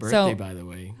 Happy birthday, by the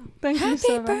way. Thank you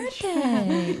so much.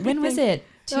 Happy birthday. When was it?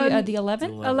 The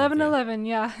 11th? 11/11,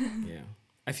 yeah. Yeah.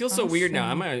 I feel so weird now.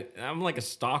 I'm like a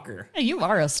stalker. Hey, you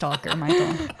are a stalker,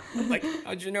 Michael. Like,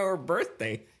 how'd you know her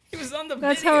birthday? It was on the video.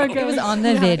 That's how it goes. It was on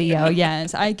the video,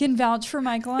 yes. I can vouch for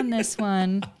Michael on this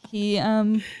one. He's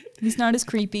not as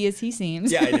creepy as he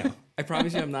seems. Yeah, I know. I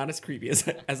promise you I'm not as creepy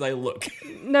as I look.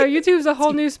 No, YouTube's a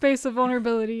whole new space of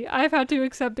vulnerability. I've had to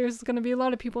accept there's going to be a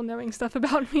lot of people knowing stuff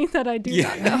about me that I do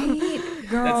not know. Right?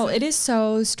 Girl, it is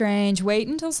so strange. Wait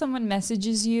until someone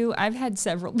messages you. I've had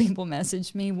several people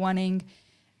message me wanting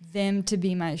them to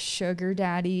be my sugar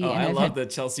daddy. Oh, and I love the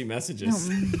Chelsea messages.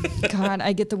 Oh, God,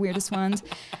 I get the weirdest ones.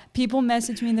 People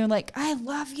message me and they're like, I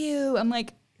love you. I'm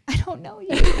like, I don't know you.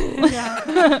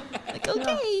 Like,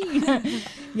 okay.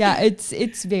 Yeah,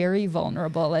 it's very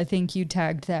vulnerable. I think you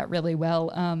tagged that really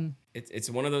well. It's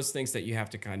one of those things that you have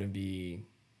to kind of be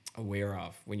aware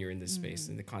of when you're in this space,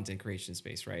 in the content creation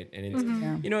space, right? And it's,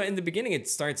 in the beginning, it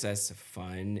starts as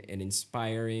fun and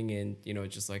inspiring and,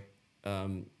 just like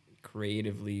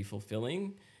creatively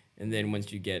fulfilling. And then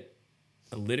once you get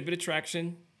a little bit of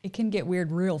traction, it can get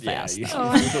weird real fast.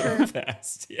 Real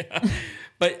fast. Yeah.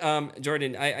 But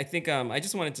Jordan, I think I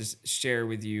just wanted to share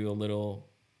with you a little.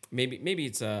 Maybe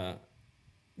it's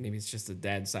just the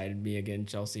dad side of me again,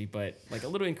 Chelsea. But like a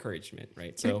little encouragement,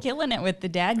 right? You're killing it with the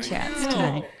dad chats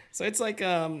tonight. So it's like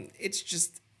it's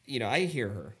just I hear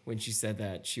her when she said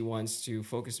that she wants to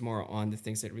focus more on the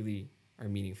things that really are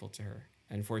meaningful to her.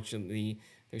 Unfortunately,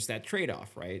 there's that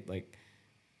trade-off, right? Like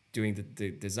doing the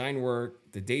design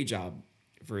work, the day job,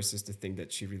 versus the thing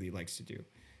that she really likes to do.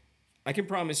 I can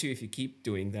promise you, if you keep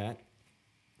doing that,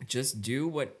 just do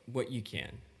what you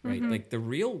can, right? Like the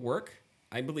real work,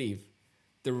 I believe,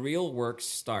 the real work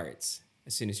starts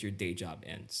as soon as your day job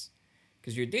ends.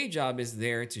 Because your day job is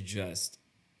there to just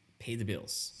pay the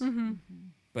bills.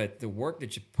 But the work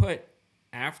that you put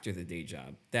after the day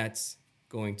job, that's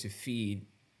going to feed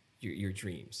your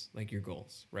dreams, like your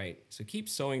goals, right? So keep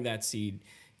sowing that seed,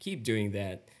 keep doing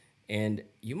that, and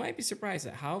you might be surprised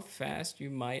at how fast you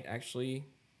might actually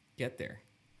get there.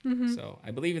 So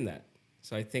I believe in that.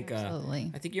 So I think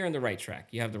I think you're on the right track.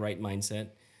 You have the right mindset.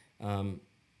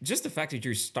 Just the fact that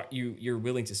you're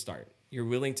willing to start, you're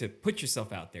willing to put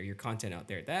yourself out there, your content out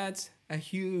there. That's a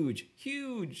huge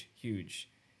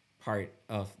part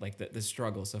of like the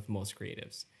struggles of most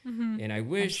creatives. And I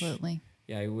wish,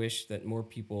 I wish that more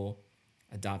people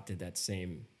adopted that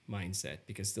same mindset,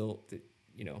 because still,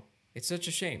 it's such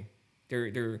a shame.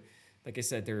 They're like I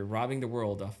said, they're robbing the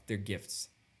world of their gifts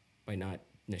by not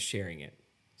sharing it.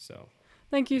 So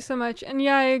thank you so much. And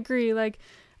yeah, I agree. Like,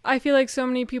 I feel like so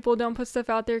many people don't put stuff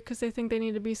out there because they think they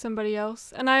need to be somebody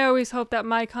else. And I always hope that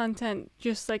my content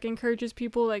just like encourages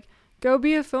people, like, go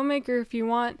be a filmmaker if you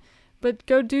want, but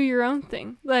go do your own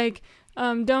thing. Like,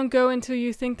 don't go until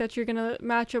you think that you're going to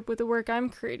match up with the work I'm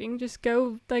creating. Just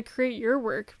go like create your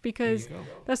work, because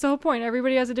that's the whole point.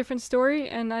 Everybody has a different story,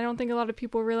 and I don't think a lot of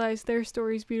people realize their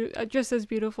story's just as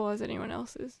beautiful as anyone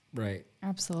else's. Right.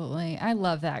 Absolutely. I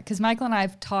love that, because Michael and I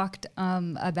have talked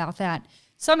about that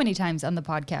so many times on the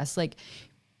podcast. Like,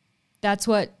 that's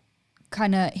what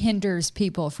kind of hinders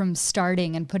people from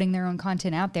starting and putting their own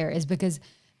content out there, is because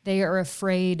they are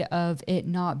afraid of it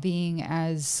not being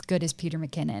as good as Peter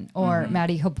McKinnon or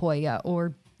Maddie Hopoya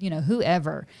or,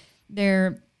 whoever.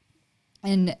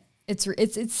 And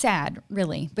it's sad,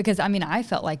 really, because I mean, I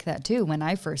felt like that too when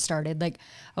I first started. Like,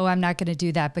 oh, I'm not going to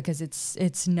do that because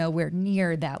it's nowhere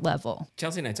near that level.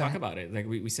 Chelsea and I talk about it. Like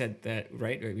we said that,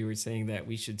 right? We were saying that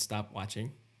we should stop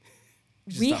watching.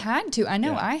 Had to. I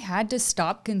know. I had to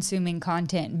stop consuming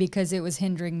content because it was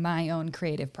hindering my own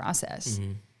creative process.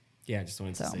 Yeah, I just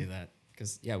wanted to say that,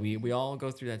 because we all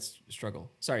go through that struggle.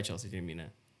 Sorry, Chelsea, didn't mean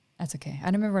that. That's okay. I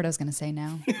don't remember what I was going to say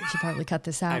now. We should probably cut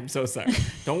this out. I'm so sorry.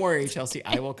 Don't worry, Chelsea.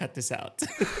 I will cut this out.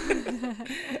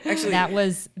 Actually, that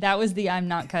was the I'm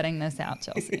not cutting this out,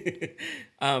 Chelsea.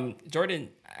 Jordan,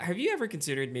 have you ever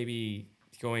considered maybe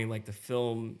going like the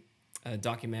film,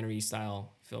 documentary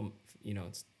style film,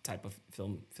 type of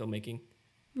filmmaking?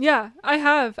 Yeah, I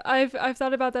have. I've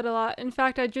thought about that a lot. In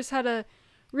fact, I just had a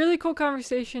really cool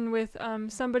conversation with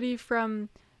somebody from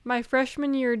my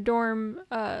freshman year dorm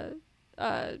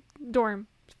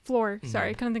floor. Sorry,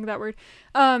 I couldn't think of that word.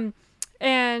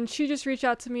 And she just reached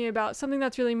out to me about something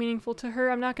that's really meaningful to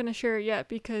her. I'm not going to share it yet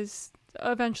because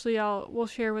eventually we'll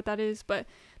share what that is, but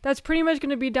that's pretty much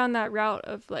going to be down that route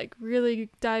of like really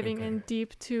diving in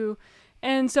deep to.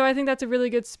 And so I think that's a really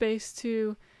good space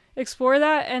to explore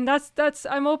that. And that's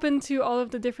I'm open to all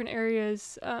of the different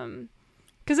areas.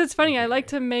 Because it's funny, I like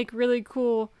to make really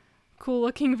cool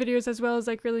looking videos as well as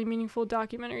like really meaningful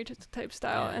documentary type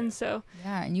style. And so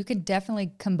and you could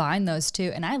definitely combine those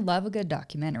two. And I love a good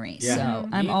documentary, so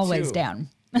I'm always down.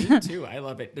 Me too. I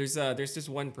love it. There's this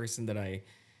one person that I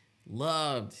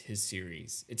loved his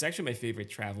series. It's actually my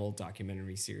favorite travel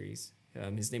documentary series.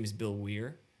 His name is Bill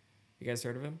Weir. You guys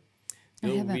heard of him?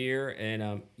 Bill Weir, and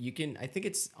I think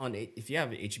it's on, if you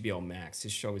have HBO Max,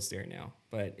 his show is there now,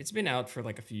 but it's been out for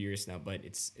like a few years now, but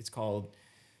it's called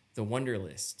The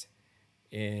Wonderlist,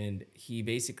 and he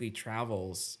basically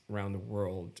travels around the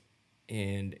world,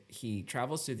 and he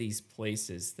travels to these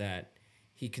places that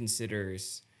he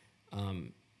considers,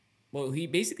 he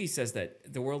basically says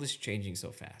that the world is changing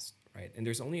so fast, right? And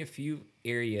there's only a few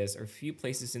areas or a few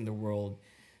places in the world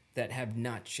that have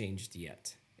not changed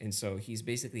yet. And so he's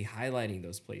basically highlighting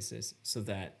those places so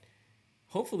that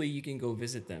hopefully you can go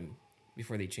visit them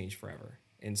before they change forever.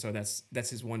 And so that's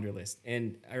his Wonderlist.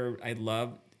 And I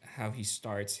love how he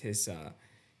starts his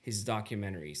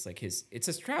documentaries. Like it's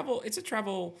a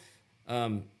travel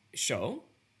show,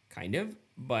 kind of,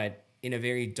 but in a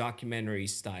very documentary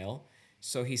style.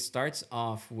 So he starts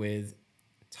off with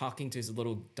talking to his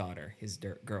little daughter, his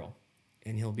girl,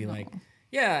 and he'll be like,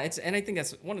 and I think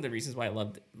that's one of the reasons why I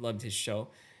loved his show.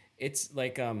 It's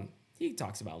like he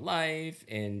talks about life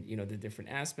and the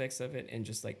different aspects of it, and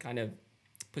just like kind of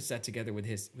puts that together with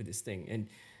his thing. And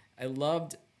I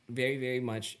loved very, very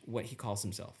much what he calls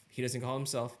himself. He doesn't call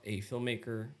himself a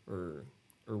filmmaker or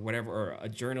whatever, or a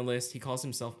journalist. He calls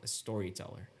himself a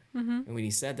storyteller. And when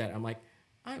he said that, I'm like,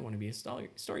 I want to be a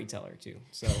storyteller too.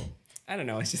 So I don't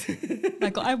know. It's just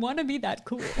Michael, I want to be that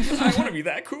cool. I want to be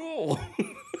that cool.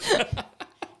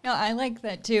 No, I like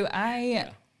that too.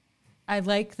 I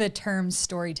like the term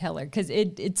storyteller because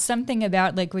it's something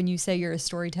about like when you say you're a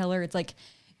storyteller, it's like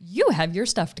you have your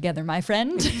stuff together, my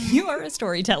friend. You are a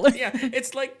storyteller. Yeah,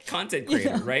 it's like content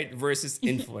creator, right? Versus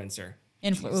influencer.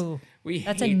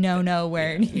 That's a no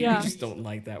word. Yeah. We just don't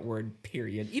like that word,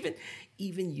 period.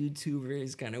 Even YouTuber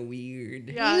is kind of weird.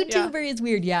 Yeah, YouTuber is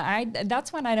weird. Yeah,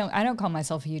 that's when I don't call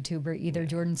myself a YouTuber either,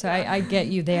 Jordan. So I get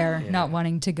you there, not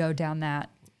wanting to go down that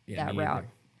route.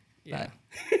 Yeah.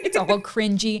 But it's all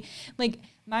cringy. Like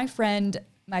my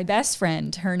best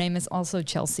friend, her name is also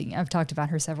Chelsea. I've talked about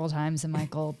her several times, and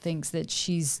Michael thinks that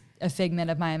she's a figment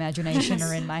of my imagination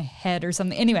or in my head or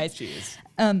something. Anyways, she is.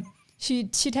 She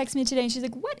texted me today and she's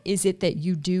like, "What is it that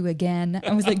you do again?"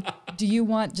 I was like, "Do you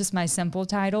want just my simple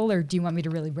title or do you want me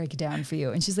to really break it down for you?"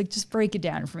 And she's like, "Just break it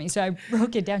down for me." So I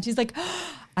broke it down. She's like,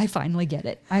 "I finally get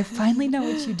it. I finally know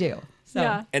what you do." So.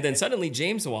 Yeah. And then suddenly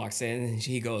James walks in and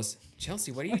he goes,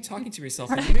 "Chelsea, what are you talking to yourself?"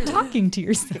 Talking to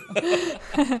yourself.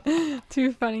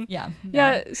 Too funny. Yeah.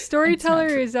 Yeah. Storyteller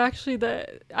is actually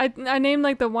I named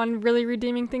like the one really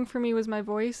redeeming thing for me was my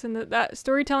voice, and that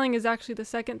storytelling is actually the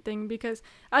second thing, because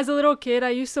as a little kid I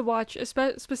used to watch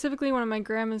specifically one of my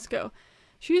grandmas go,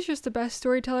 "She's just the best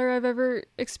storyteller I've ever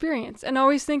experienced," and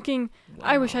always thinking, wow,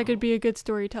 I wish I could be a good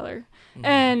storyteller. Mm-hmm.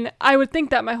 And I would think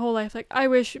that my whole life, like I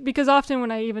wish, because often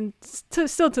when I even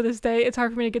still to this day, it's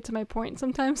hard for me to get to my point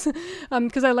sometimes,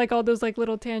 because I like all those like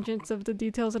little tangents of the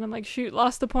details, and I'm like, shoot,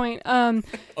 lost the point. Oh,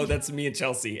 that's me and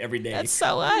Chelsea every day. That's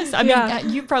so us. I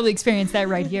mean, you probably experienced that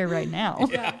right here, right now.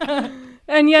 Yeah.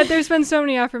 And yet there's been so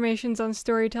many affirmations on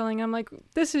storytelling. I'm like,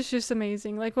 this is just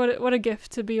amazing. Like what a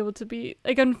gift to be able to be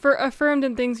like affirmed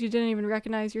in things you didn't even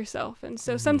recognize yourself. And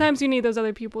so sometimes you need those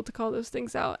other people to call those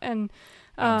things out. And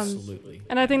absolutely.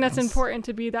 And I think that's important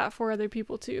to be that for other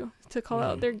people too, to call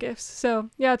out their gifts. So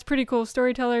yeah, it's pretty cool.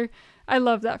 Storyteller. I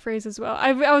love that phrase as well.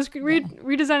 I was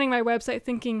redesigning my website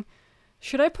thinking,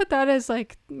 should I put that as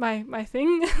like my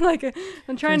thing? Like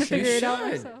I'm trying to figure it out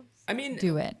myself. I mean,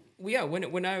 do it. Yeah,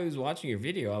 when I was watching your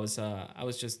video,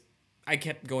 I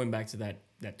kept going back to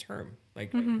that term.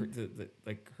 Like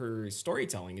her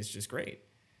storytelling is just great,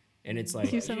 and it's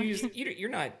like you're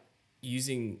not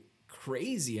using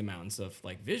crazy amounts of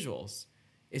like visuals.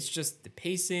 It's just the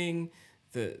pacing,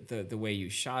 the way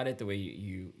you shot it, the way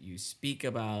you speak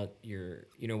about your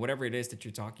whatever it is that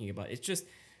you're talking about. It just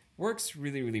works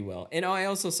really, really well. And I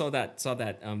also saw that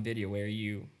video where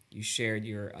you shared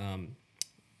your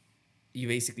you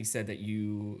basically said that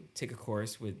you take a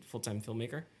course with Full-Time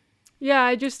Filmmaker. Yeah,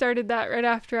 I just started that right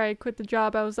after I quit the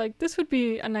job. I was like, this would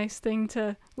be a nice thing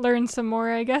to learn some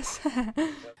more, I guess.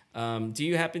 Do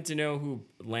you happen to know who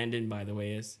Landon, by the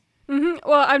way, is? Mm-hmm.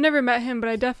 Well, I've never met him, but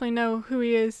I definitely know who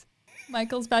he is.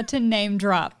 Michael's about to name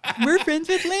drop. We're friends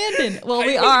with Landon. Well,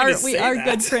 we are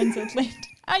good friends with Landon.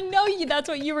 I know you. That's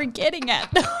what you were getting at.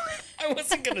 I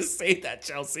wasn't going to say that,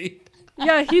 Chelsea.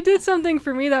 Yeah, he did something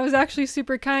for me that was actually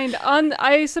super kind.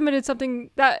 I submitted something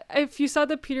that, if you saw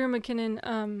the Peter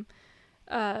McKinnon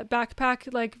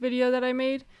backpack like video that I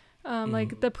made,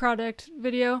 like the product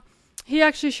video, he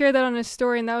actually shared that on his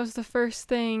story, and that was the first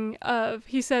thing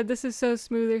he said, "This is so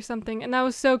smooth" or something, and that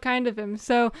was so kind of him.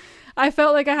 So I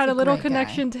felt like I had a little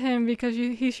connection to him because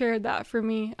he shared that for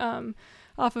me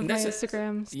off of my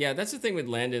Instagrams. Yeah, that's the thing with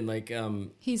Landon. Like,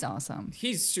 he's awesome.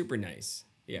 He's super nice.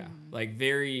 Yeah, like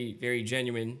very, very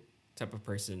genuine type of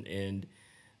person. And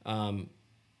I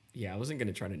wasn't going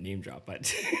to try to name drop, but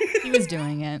he was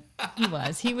doing it.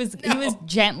 He was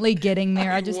gently getting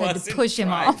there. I just had to push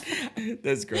him off.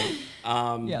 That's great.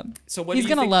 Yeah. So what he's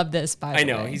going to love this, by the way. I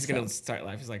know. He's going to start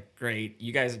laughing. He's like, great.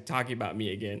 You guys are talking about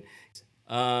me again.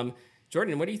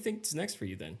 Jordan, what do you think's next for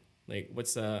you then? Like,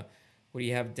 what do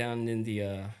you have down in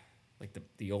the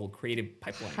the old creative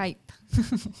pipeline? Hype.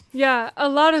 Yeah, a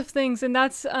lot of things, and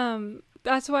that's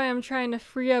why I'm trying to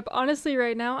free up. Honestly,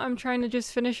 right now, I'm trying to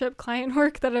just finish up client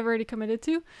work that I've already committed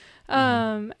to,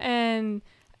 and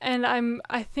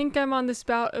I think I'm on this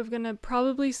bout of gonna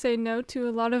probably say no to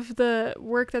a lot of the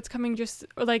work that's coming. Just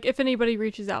like if anybody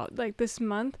reaches out like this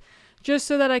month, just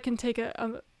so that I can take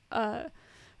a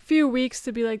few weeks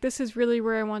to be like, this is really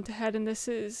where I want to head, and this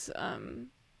is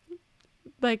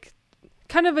like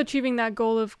kind of achieving that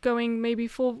goal of going maybe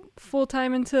full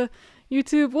time into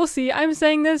YouTube. We'll see. I'm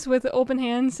saying this with open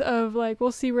hands of like,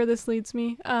 we'll see where this leads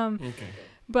me. Okay.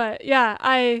 But yeah,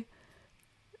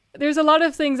 there's a lot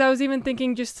of things I was even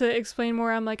thinking, just to explain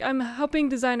more. I'm like, I'm helping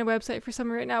design a website for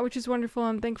someone right now, which is wonderful.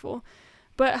 I'm thankful.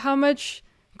 But how much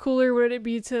cooler would it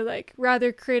be to like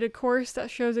rather create a course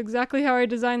that shows exactly how I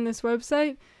designed this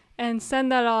website and send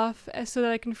that off so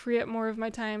that I can free up more of my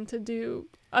time to do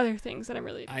other things that I'm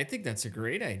really... I think that's a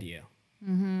great idea.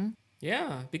 Mm-hmm.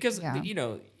 Yeah, because,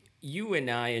 you and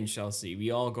I and Chelsea,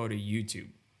 we all go to YouTube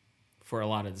for a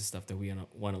lot of the stuff that we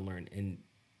want to learn. And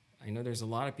I know there's a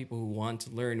lot of people who want to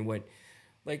learn what,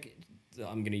 like,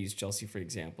 I'm going to use Chelsea for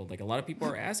example. Like a lot of people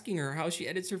are asking her how she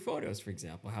edits her photos, for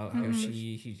example, how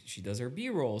she does her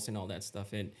B-rolls and all that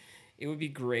stuff. And it would be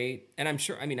great. And I'm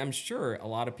sure a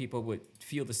lot of people would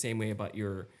feel the same way about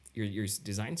your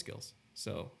design skills.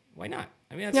 So why not?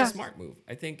 I mean, that's a smart move.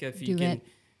 I think if you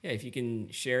can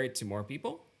share it to more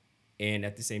people, and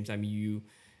at the same time you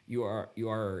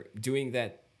are doing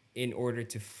that in order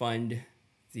to fund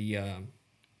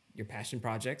your passion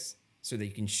projects, so that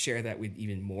you can share that with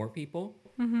even more people.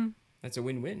 That's a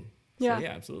win-win. Yeah. So,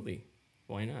 yeah, absolutely.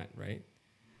 Why not, right?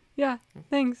 Yeah.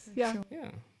 Thanks. Yeah.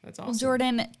 Yeah, that's awesome. Well,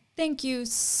 Jordan, thank you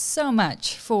so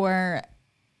much for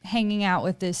hanging out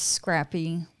with this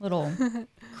scrappy little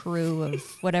crew of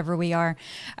whatever we are.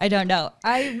 I don't know.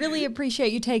 I really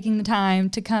appreciate you taking the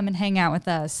time to come and hang out with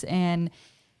us and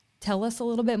tell us a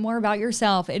little bit more about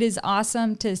yourself. It is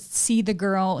awesome to see the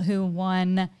girl who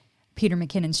won Peter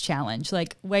McKinnon's challenge.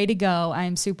 Like, way to go.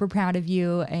 I'm super proud of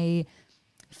you.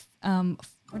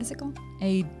 What is it called?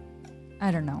 I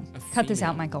don't know. Cut this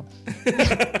out, Michael.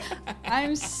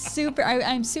 I'm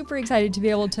super excited to be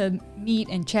able to meet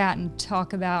and chat and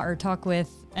talk with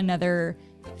another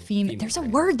female. There's a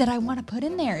word that I want to put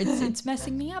in there. It's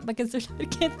messing me up because I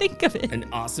can't think of it. An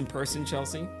awesome person,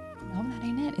 Chelsea? No, that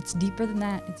ain't it. It's deeper than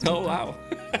that. Oh, wow.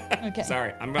 Okay.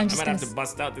 Sorry. I'm going to have to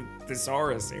bust out the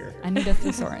thesaurus here. I need a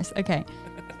thesaurus. Okay.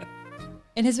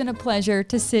 It has been a pleasure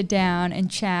to sit down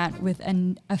and chat with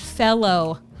a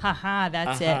fellow.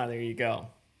 That's it. There you go.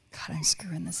 God, I'm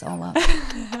screwing this all up.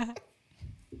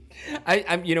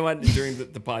 I'm. You know what? During the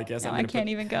podcast, I can't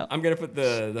even go. I'm gonna put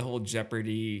the whole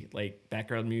Jeopardy like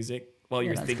background music while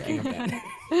you're thinking of that.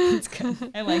 That's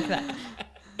good. I like that.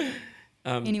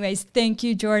 Anyways, thank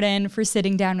you, Jordan, for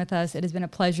sitting down with us. It has been a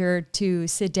pleasure to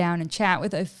sit down and chat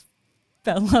with a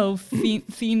fellow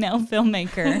female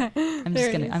filmmaker.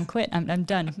 I'm quit. I'm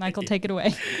done. Michael, take it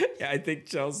away. Yeah, I think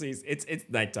Chelsea's. It's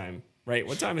nighttime, right?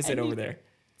 What time is it over there?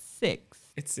 6.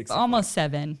 It's 6. Almost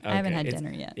 7. Okay, I haven't had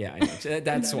dinner yet. Yeah, I know.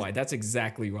 That's why. That's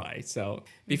exactly why. So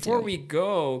before we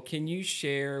go, can you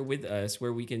share with us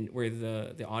where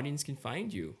the audience can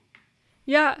find you?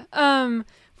 Yeah.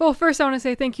 Well, first I want to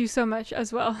say thank you so much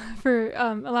as well for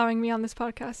allowing me on this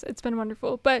podcast. It's been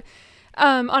wonderful. But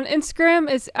on Instagram,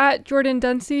 it's at Jordan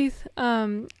Dunseith.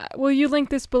 Will you link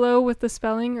this below with the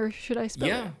spelling, or should I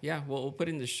spell it? Yeah. We'll put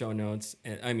in the show notes.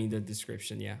 The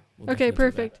description. Yeah. Okay,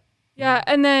 perfect. Yeah,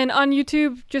 and then on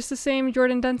YouTube, just the same,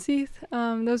 Jordan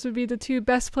Dunseith. Those would be the 2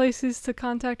 best places to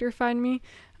contact or find me.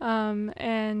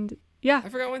 And yeah. I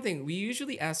forgot one thing. We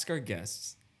usually ask our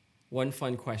guests one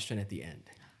fun question at the end.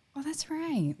 Oh, that's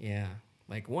right. Yeah,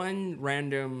 like one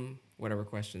random whatever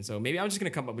question. So maybe I'm just going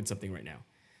to come up with something right now.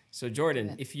 So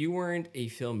Jordan, if you weren't a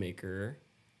filmmaker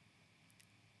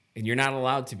and you're not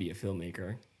allowed to be a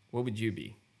filmmaker, what would you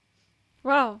be?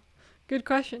 Wow, good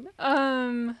question.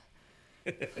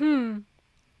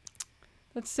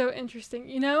 That's so interesting.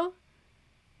 You know,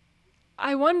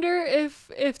 I wonder if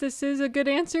this is a good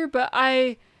answer, but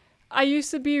I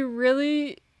used to be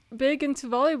really big into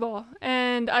volleyball,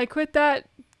 and I quit that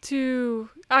to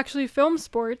actually film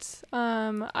sports.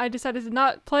 I decided to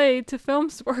not play to film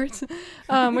sports,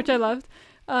 which I loved.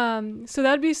 So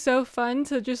that'd be so fun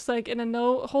to just like in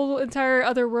a whole entire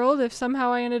other world. If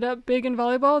somehow I ended up big in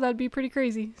volleyball, that'd be pretty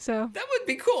crazy. So that would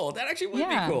be cool. That actually would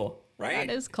be cool. Right?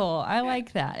 That is cool. I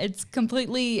like that. It's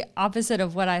completely opposite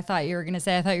of what I thought you were going to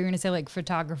say. I thought you were going to say like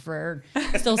photographer,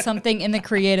 still something in the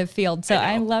creative field. So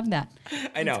I love that.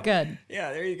 I know. It's good.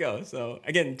 Yeah, there you go. So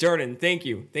again, Jordan, thank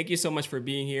you. Thank you so much for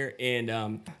being here.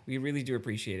 And we really do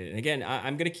appreciate it. And again,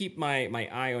 I'm going to keep my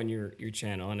eye on your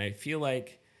channel. And I feel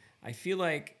like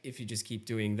if you just keep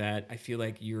doing that, I feel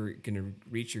like you're going to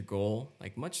reach your goal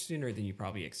like much sooner than you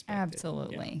probably expected.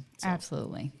 Absolutely. Yeah. So,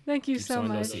 absolutely. Thank you so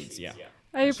much. Those seeds. Yeah.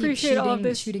 I appreciate all of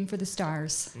this. Shooting for the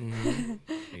stars.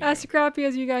 Mm-hmm. As scrappy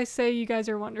as you guys say, you guys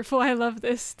are wonderful. I love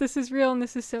this. This is real and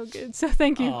this is so good. So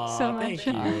thank you so much. Thank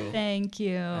you. Thank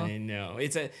you. I know.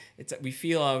 We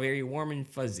feel very warm and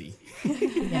fuzzy.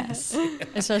 Yes.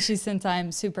 Especially since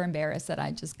I'm super embarrassed that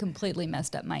I just completely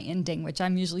messed up my ending, which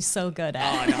I'm usually so good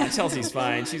at. Oh no, Chelsea's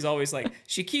fine. She's always like,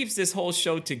 she keeps this whole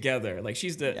show together. Like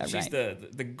she's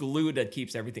the glue that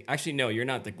keeps everything. Actually, no, you're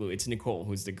not the glue. It's Nicole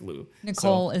who's the glue.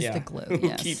 Nicole is the glue. Who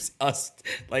keeps us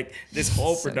like this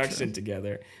whole production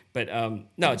together. But no,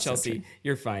 that's Chelsea, so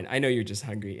you're fine. I know you're just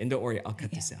hungry. And don't worry, I'll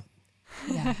cut this out.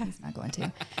 Yeah, he's not going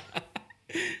to.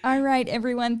 All right,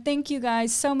 everyone. Thank you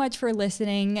guys so much for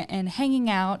listening and hanging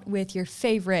out with your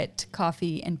favorite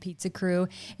coffee and pizza crew.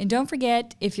 And don't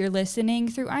forget, if you're listening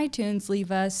through iTunes,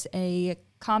 leave us a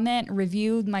comment,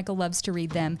 review. Michael loves to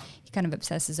read them. He kind of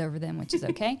obsesses over them, which is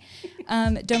okay.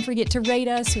 Don't forget to rate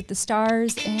us with the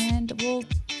stars, and we'll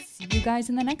see see you guys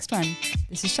in the next one.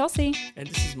 This is Chelsea. And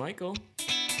this is Michael.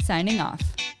 Signing off.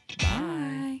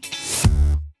 Bye.